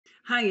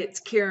Hi, it's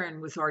Karen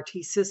with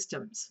RT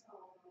Systems.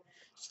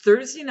 It's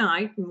Thursday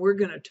night and we're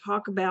going to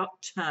talk about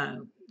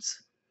tones.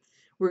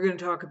 We're going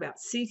to talk about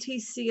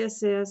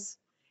CTCSS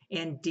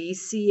and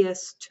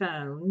DCS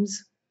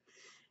tones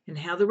and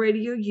how the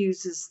radio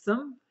uses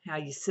them, how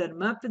you set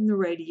them up in the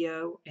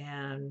radio,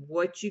 and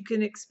what you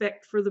can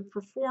expect for the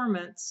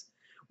performance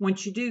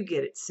once you do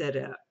get it set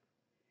up.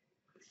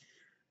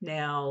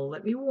 Now,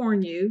 let me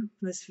warn you,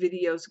 this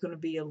video is going to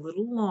be a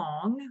little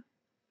long.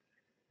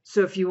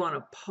 So if you want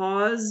to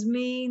pause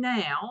me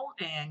now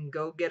and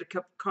go get a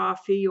cup of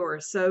coffee or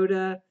a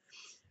soda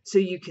so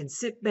you can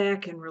sit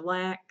back and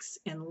relax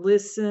and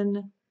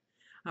listen,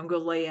 I'm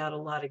going to lay out a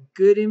lot of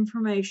good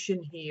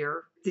information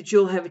here that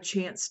you'll have a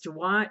chance to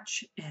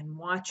watch and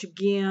watch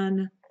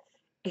again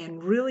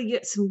and really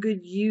get some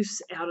good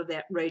use out of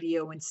that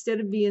radio instead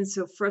of being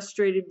so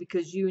frustrated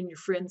because you and your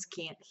friends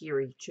can't hear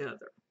each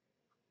other.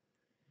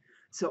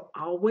 So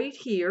I'll wait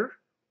here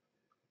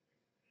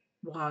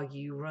while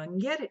you run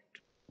get it.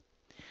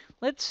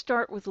 Let's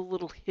start with a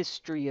little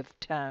history of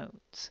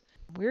tones.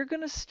 We're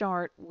going to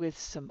start with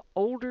some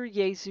older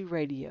Yaesu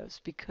radios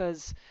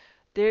because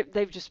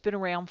they've just been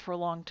around for a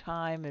long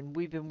time and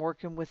we've been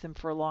working with them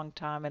for a long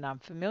time and I'm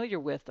familiar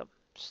with them.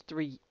 There's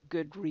 3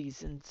 good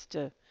reasons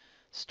to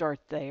start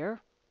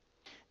there.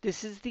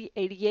 This is the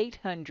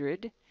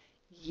 8800.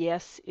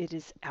 Yes, it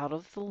is out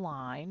of the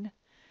line,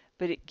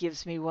 but it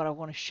gives me what I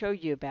want to show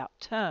you about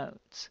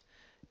tones.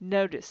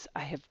 Notice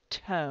I have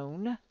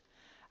tone.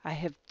 I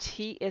have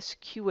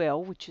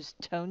TSQL, which is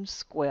tone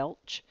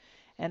squelch,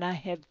 and I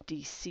have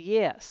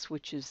DCS,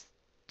 which is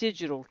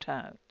digital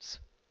tones.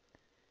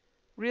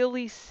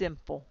 Really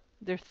simple.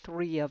 There are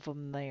 3 of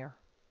them there.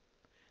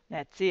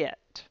 That's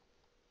it.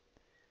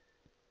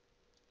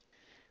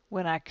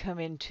 When I come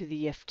into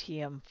the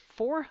FTM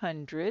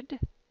 400,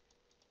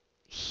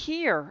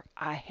 here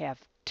I have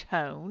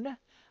tone.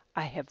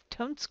 I have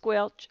tone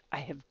squelch. I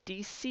have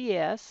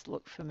DCS.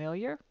 Look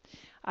familiar?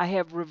 I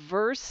have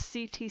reverse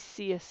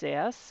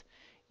CTCSS,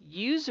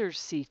 user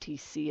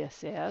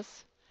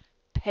CTCSS,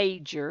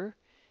 pager,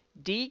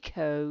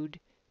 decode,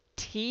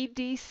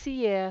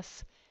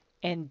 TDCS,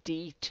 and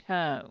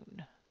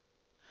D-tone.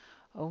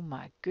 Oh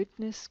my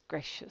goodness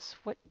gracious,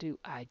 what do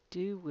I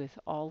do with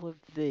all of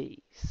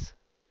these?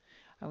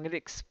 I'm going to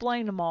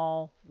explain them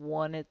all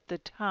one at the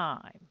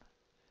time.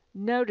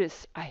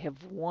 Notice I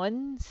have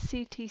one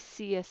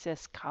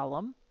CTCSS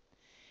column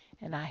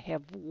and I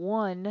have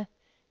one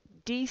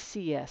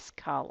DCS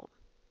column.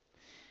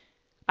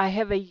 I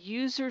have a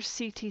user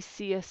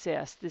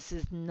CTCSS. This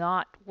is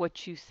not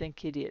what you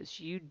think it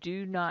is. You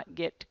do not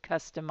get to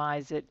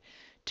customize it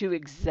to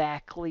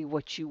exactly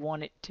what you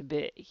want it to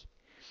be.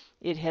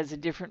 It has a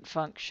different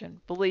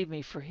function. Believe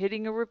me, for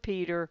hitting a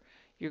repeater,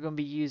 you're going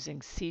to be using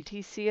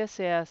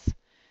CTCSS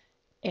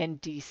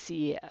and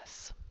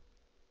DCS.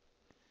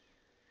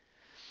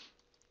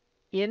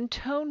 In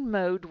tone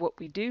mode, what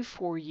we do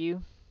for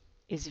you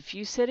is if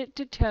you set it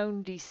to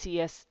tone,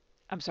 CTCSS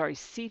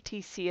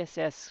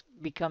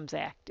becomes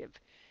active.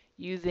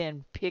 You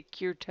then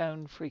pick your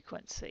tone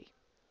frequency.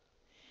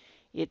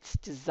 It's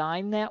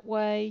designed that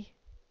way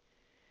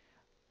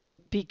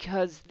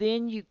because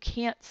then you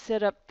can't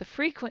set up the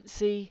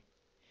frequency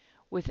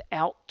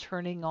without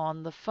turning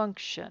on the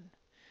function.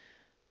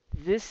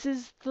 This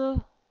is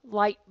the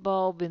light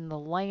bulb in the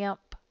lamp.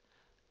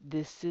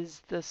 This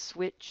is the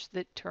switch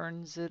that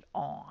turns it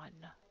on.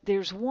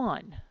 There's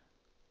one.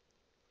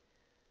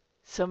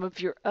 Some of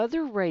your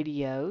other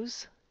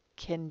radios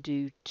can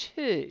do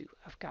 2.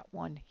 I've got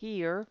one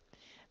here.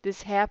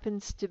 This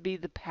happens to be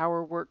the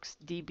PowerWorks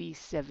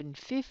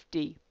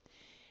DB750.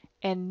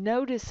 And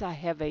notice I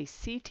have a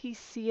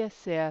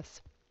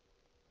CTCSS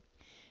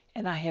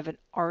and I have an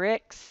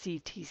RX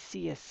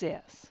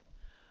CTCSS.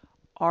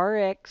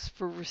 RX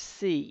for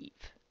receive.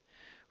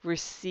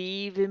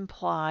 Receive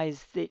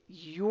implies that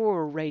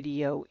your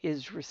radio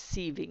is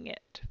receiving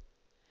it.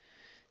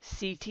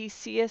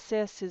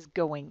 CTCSS is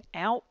going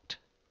out.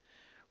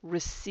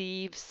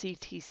 Receive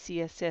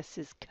CTCSS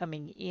is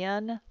coming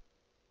in.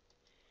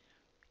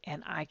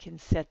 And I can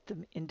set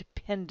them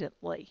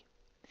independently.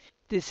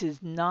 This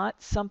is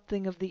not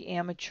something of the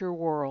amateur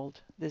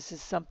world. This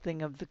is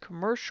something of the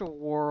commercial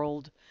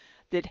world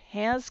that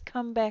has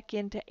come back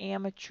into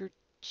amateur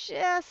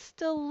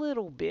just a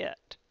little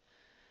bit,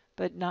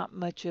 but not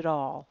much at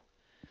all.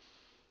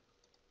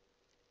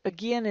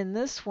 Again, in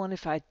this one,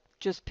 if I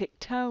just pick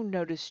tone,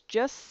 notice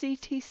just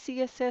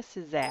CTCSS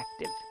is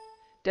active.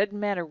 Doesn't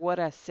matter what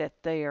I set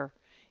there.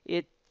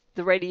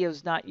 The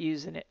radio's not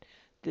using it.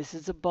 This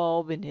is a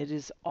bulb and it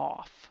is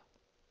off.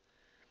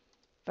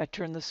 If I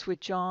turn the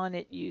switch on,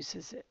 it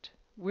uses it.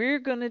 We're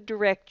going to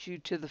direct you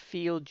to the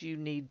field you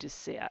need to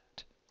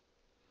set.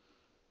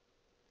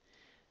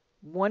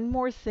 One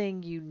more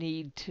thing you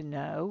need to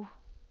know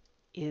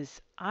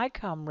is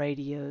ICOM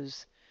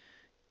radios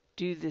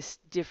do this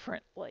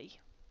differently.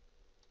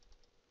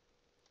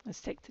 Let's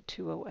take the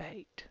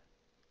 208.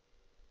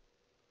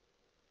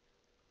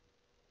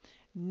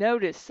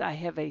 Notice I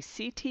have a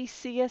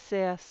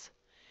CTCSS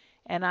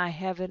and I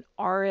have an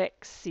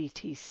RX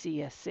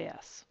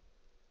CTCSS.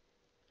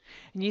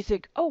 And you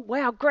think, oh,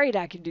 wow, great,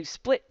 I can do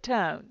split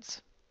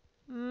tones.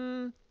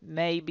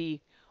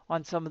 Maybe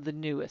on some of the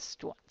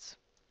newest ones.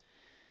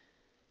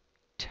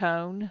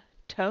 Tone,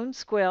 tone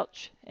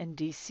squelch, and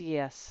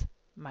DCS,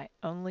 my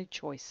only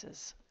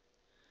choices.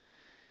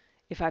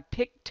 If I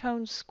pick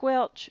tone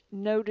squelch,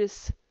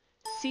 notice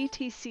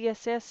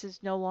CTCSS is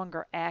no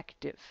longer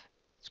active.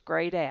 It's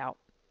grayed out.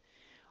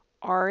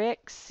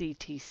 RX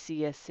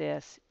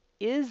CTCSS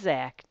is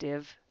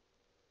active.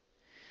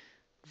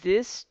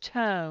 This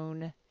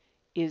tone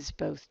is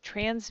both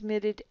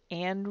transmitted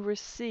and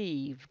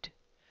received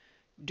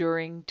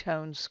during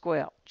tone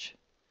squelch.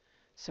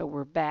 So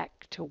we're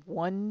back to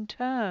one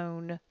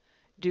tone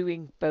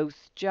doing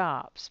both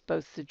jobs,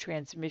 both the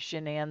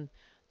transmission and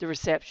the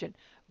reception,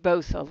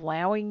 both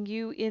allowing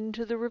you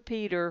into the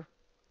repeater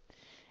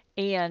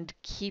and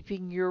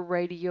keeping your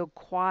radio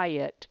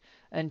quiet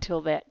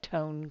until that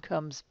tone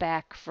comes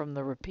back from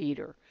the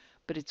repeater.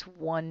 But it's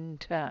one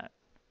tone,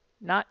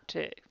 not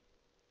two.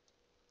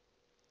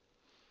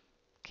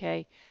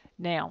 Okay,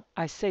 now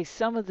I say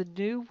some of the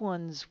new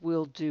ones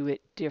will do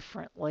it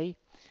differently.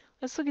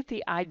 Let's look at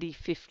the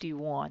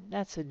ID51.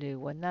 That's a new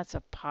one. That's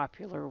a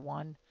popular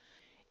one.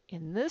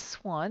 In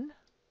this one,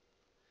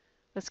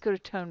 let's go to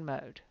tone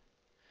mode.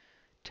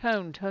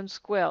 Tone, tone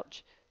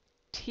squelch,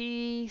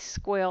 T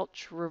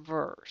squelch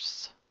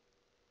reverse.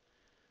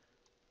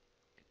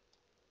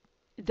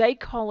 They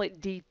call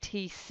it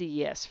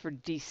DTCS for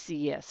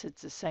DCS.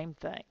 It's the same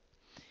thing.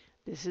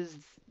 This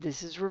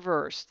is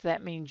reversed.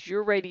 That means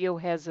your radio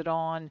has it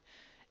on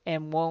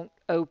and won't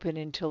open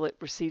until it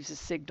receives a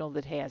signal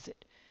that has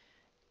it.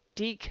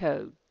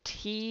 Decode,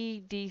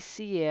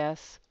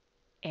 TDCS,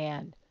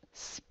 and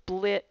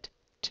split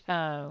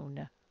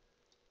tone.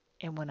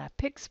 And when I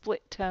pick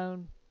split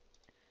tone,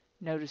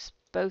 notice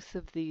both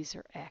of these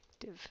are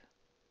active.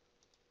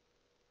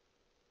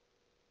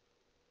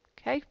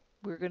 Okay,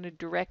 we're going to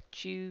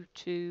direct you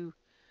to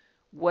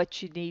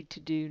what you need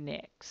to do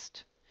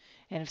next.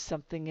 And if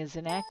something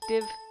isn't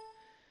active,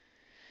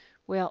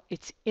 well,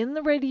 it's in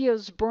the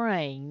radio's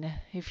brain.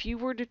 If you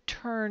were to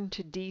turn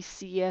to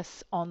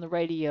DCS on the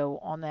radio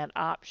on that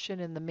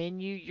option in the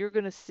menu, you're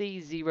going to see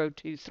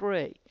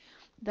 023.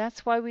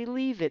 That's why we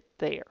leave it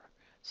there.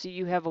 So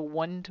you have a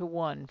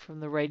one-to-one from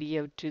the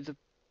radio to the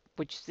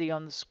what you see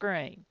on the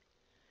screen.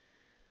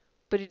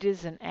 But it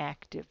isn't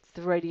active.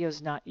 The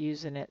radio's not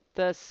using it.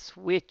 The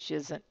switch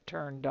isn't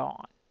turned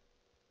on.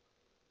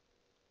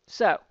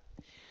 So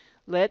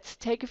let's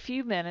take a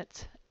few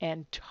minutes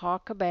and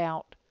talk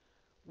about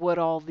what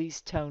all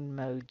these tone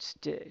modes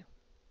do.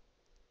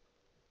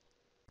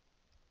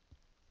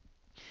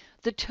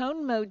 The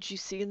tone modes you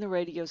see in the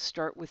radio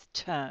start with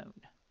tone.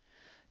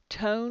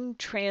 Tone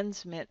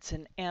transmits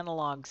an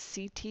analog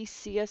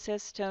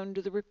CTCSS tone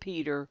to the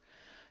repeater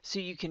so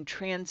you can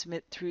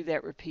transmit through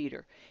that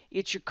repeater.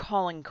 It's your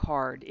calling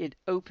card. It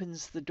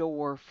opens the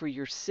door for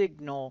your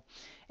signal,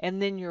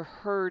 and then you're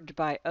heard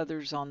by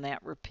others on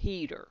that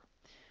repeater.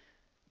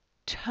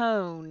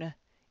 Tone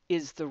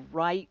is the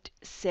right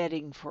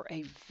setting for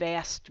a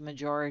vast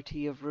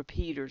majority of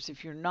repeaters.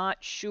 If you're not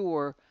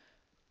sure,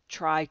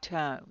 try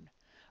tone.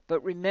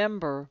 But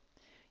remember,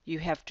 you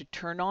have to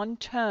turn on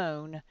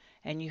tone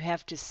and you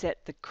have to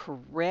set the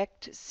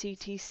correct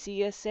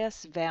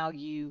CTCSS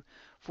value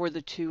for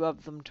the two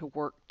of them to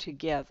work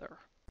together.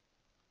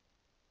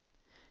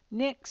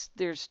 Next,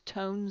 there's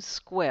tone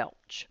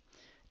squelch.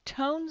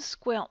 Tone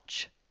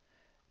squelch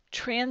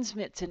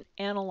transmits an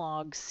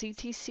analog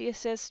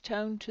CTCSS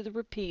tone to the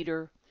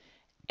repeater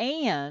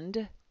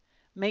and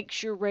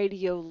makes your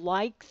radio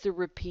like the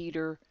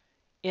repeater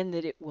in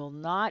that it will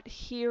not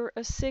hear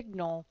a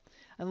signal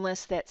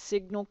unless that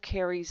signal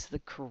carries the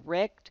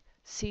correct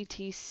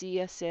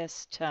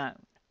CTCSS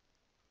tone.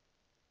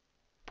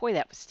 Boy,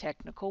 that was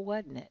technical,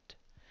 wasn't it?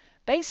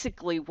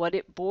 Basically, what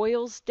it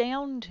boils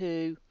down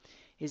to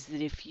is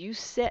that if you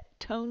set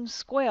tone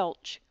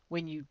squelch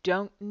when you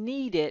don't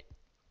need it,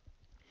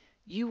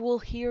 you will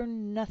hear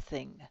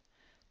nothing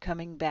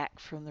coming back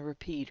from the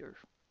repeater.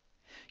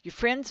 Your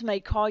friends may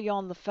call you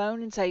on the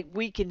phone and say,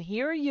 "We can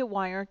hear you,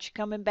 why aren't you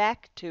coming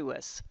back to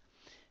us?"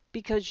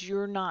 Because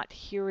you're not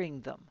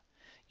hearing them.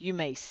 You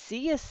may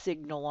see a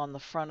signal on the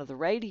front of the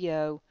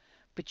radio,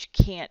 but you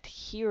can't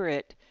hear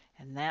it,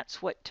 and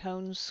that's what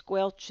tone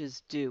squelch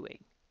is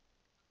doing.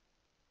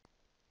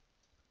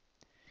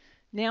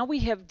 Now we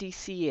have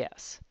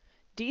DCS.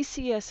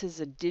 DCS is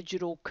a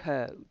digital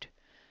code.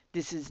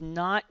 This is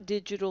not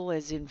digital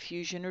as in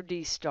Fusion or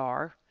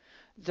D-Star.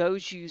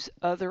 Those use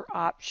other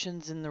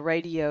options in the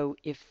radio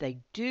if they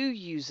do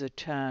use a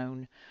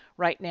tone.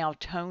 Right now,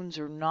 tones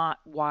are not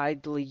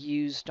widely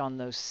used on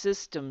those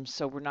systems,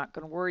 so we're not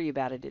going to worry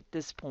about it at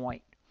this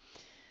point.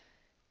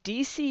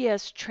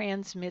 DCS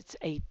transmits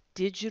a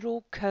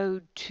digital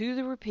code to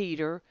the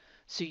repeater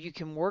so you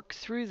can work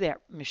through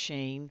that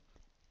machine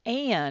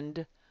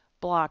and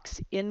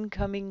blocks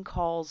incoming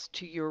calls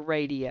to your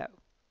radio,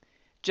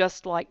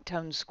 just like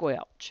tone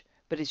squelch,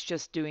 but it's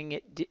just doing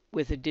it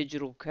with a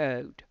digital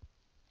code.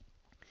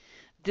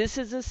 This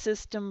is a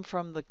system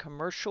from the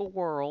commercial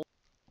world.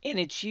 and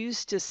it's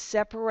used to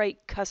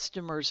separate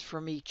customers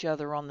from each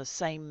other on the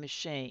same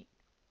machine.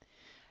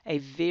 A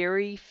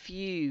very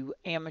few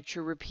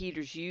amateur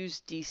repeaters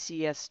use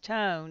DCS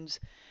tones.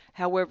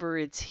 However,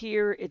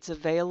 it's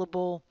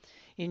available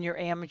in your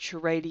amateur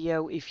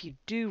radio if you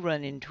do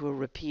run into a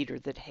repeater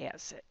that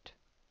has it.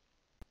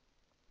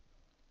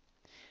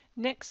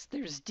 Next,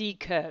 there's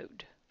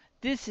decode.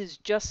 This is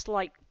just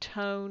like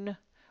tone,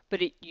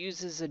 but it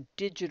uses a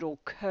digital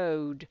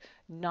code,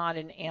 not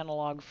an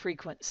analog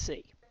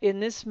frequency. In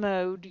this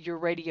mode, your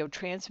radio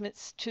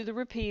transmits to the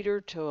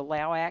repeater to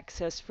allow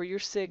access for your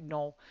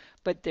signal,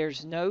 but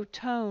there's no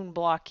tone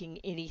blocking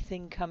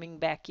anything coming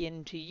back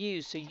into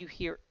you, so you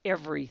hear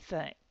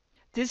everything.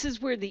 This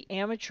is where the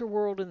amateur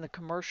world and the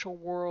commercial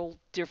world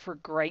differ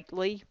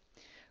greatly.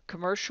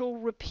 Commercial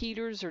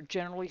repeaters are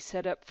generally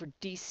set up for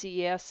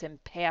DCS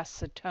and pass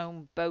the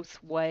tone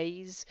both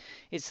ways.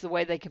 It's the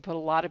way they can put a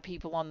lot of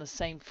people on the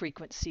same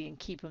frequency and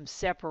keep them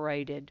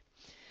separated.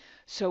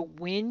 So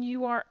when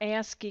you are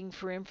asking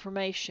for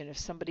information, if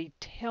somebody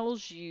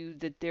tells you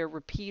that their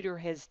repeater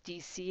has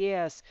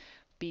DCS,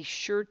 be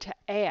sure to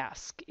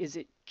ask, is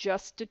it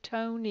just a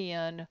tone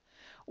in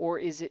or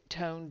is it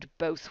toned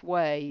both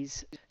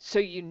ways? So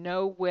you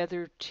know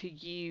whether to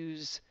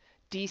use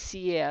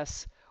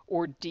DCS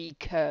or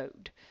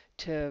decode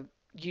to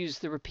use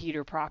the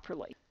repeater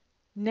properly.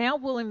 Now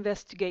we'll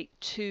investigate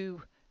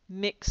two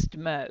mixed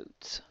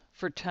modes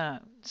for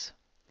tones,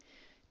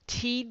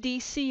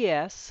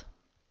 TDCS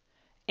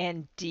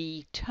and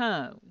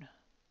D-tone.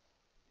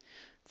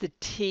 The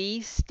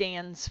T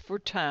stands for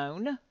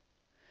tone,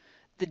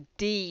 the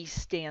D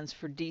stands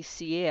for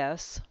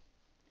DCS.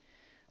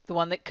 The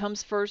one that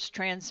comes first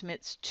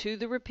transmits to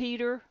the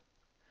repeater.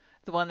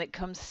 The one that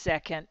comes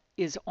second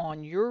is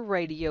on your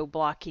radio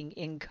blocking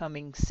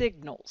incoming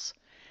signals.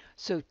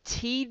 So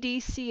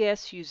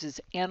TDCS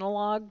uses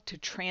analog to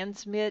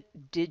transmit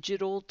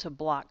digital to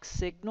block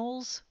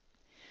signals.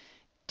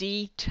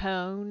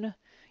 D-tone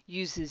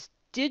uses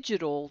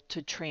digital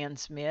to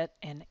transmit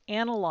and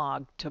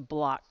analog to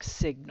block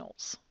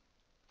signals.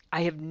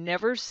 I have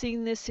never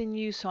seen this in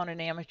use on an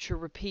amateur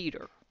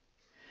repeater,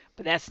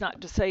 but that's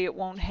not to say it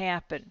won't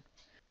happen.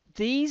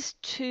 These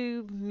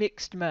two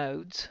mixed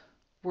modes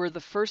were the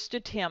first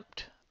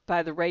attempt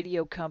by the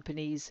radio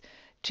companies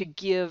to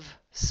give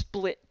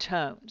split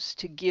tones,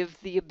 to give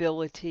the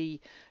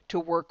ability to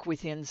work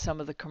within some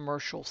of the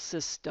commercial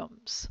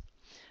systems.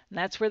 And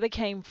that's where they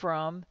came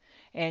from,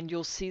 and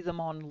you'll see them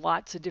on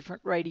lots of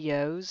different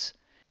radios.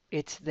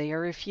 It's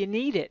there if you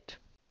need it.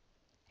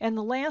 And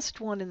the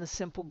last one in the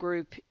simple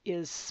group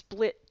is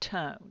split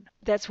tone.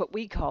 That's what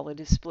we call it,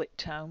 is split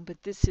tone,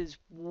 but this is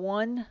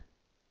one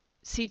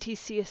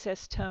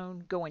CTCSS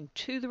tone going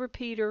to the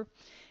repeater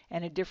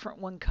and a different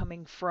one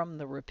coming from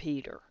the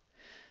repeater.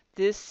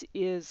 This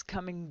is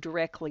coming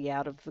directly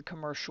out of the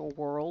commercial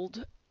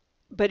world,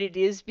 but it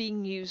is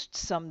being used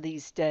some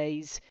these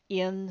days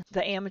in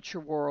the amateur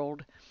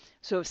world.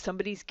 So if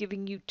somebody's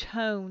giving you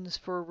tones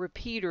for a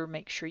repeater,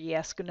 make sure you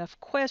ask enough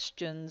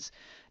questions.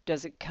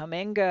 Does it come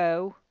and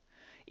go?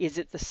 Is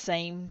it the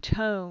same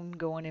tone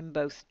going in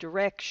both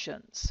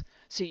directions?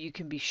 So you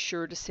can be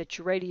sure to set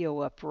your radio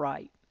up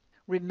right.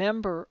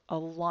 Remember, a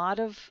lot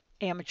of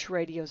amateur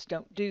radios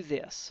don't do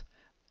this.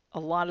 A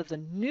lot of the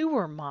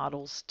newer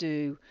models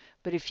do,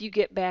 but if you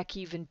get back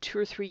even 2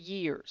 or 3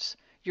 years,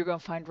 you're going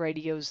to find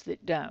radios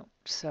that don't.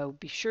 So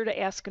be sure to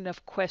ask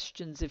enough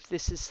questions if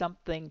this is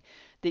something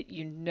that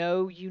you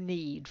know you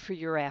need for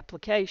your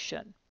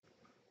application.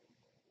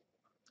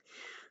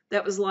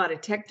 That was a lot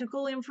of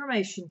technical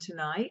information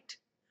tonight,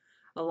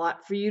 a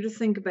lot for you to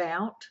think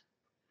about.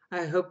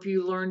 I hope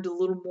you learned a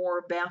little more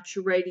about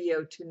your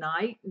radio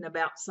tonight and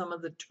about some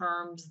of the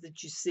terms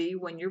that you see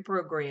when you're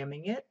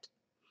programming it.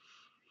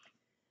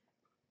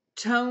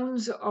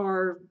 Tones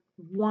are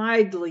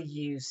widely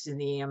used in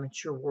the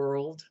amateur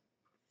world.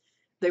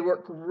 They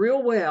work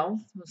real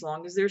well as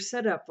long as they're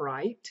set up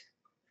right.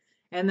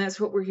 And that's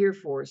what we're here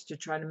for, is to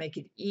try to make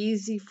it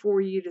easy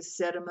for you to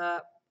set them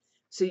up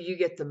so you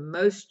get the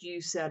most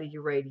use out of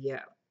your radio,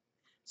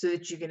 so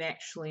that you can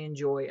actually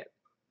enjoy it.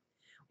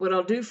 What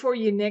I'll do for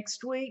you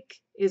next week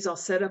is I'll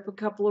set up a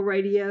couple of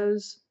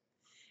radios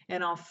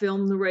and I'll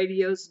film the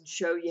radios and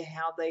show you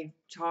how they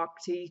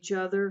talk to each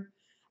other,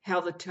 how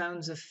the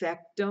tones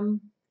affect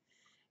them,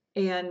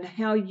 and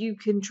how you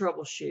can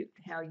troubleshoot,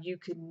 how you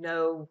can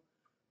know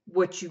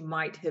what you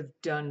might have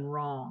done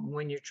wrong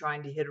when you're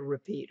trying to hit a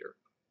repeater.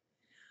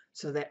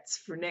 So that's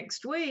for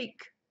next week.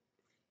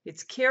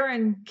 It's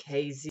Karen,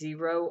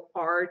 K0RTX.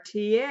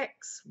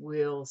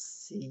 We'll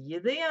see you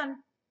then.